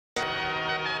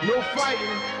No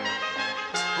fighting.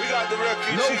 We got the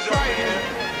refugees. No fighting.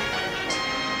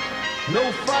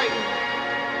 No fighting.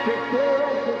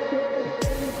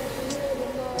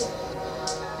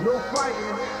 No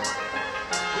fighting.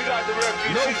 We got the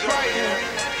refugees. No fighting.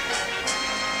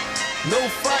 No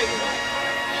fighting.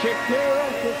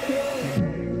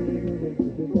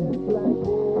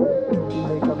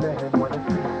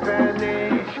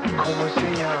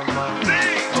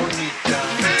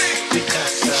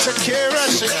 Shakira,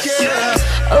 Shakira.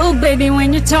 Oh baby,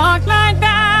 when you talk like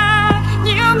that,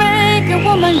 you make a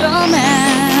woman go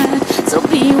mad. So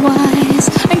be wise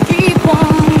and keep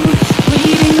on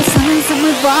reading the signs of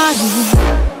my body.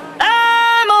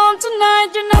 I'm on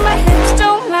tonight, you know my hips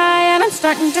don't lie, and I'm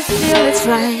starting to feel it's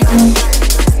right.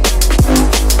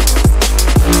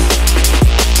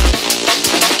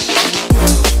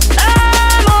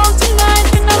 I'm on tonight,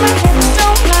 you know my hips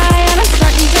don't lie, and I'm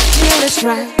starting to feel it's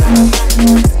right.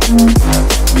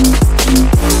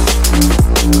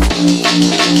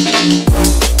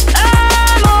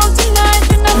 I'm on tonight,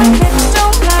 you know my hips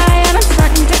don't lie, and I'm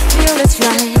starting to feel it's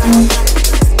right.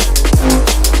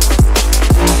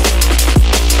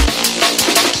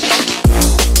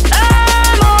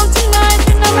 I'm on tonight,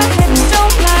 you know my hips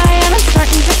don't lie, and I'm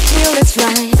starting to feel it's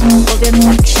right. All the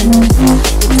affection,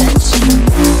 the tension,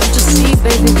 don't you see,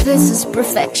 baby, this is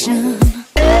perfection.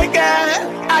 Hey girl,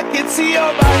 I can see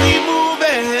your body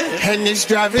moving, and it's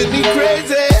driving me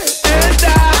crazy. And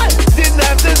I didn't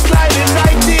have the slightest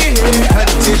idea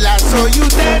until I saw you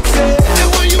dancing. And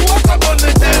when you walk up on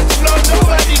the dance floor,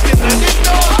 nobody can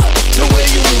ignore the way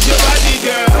you move your body.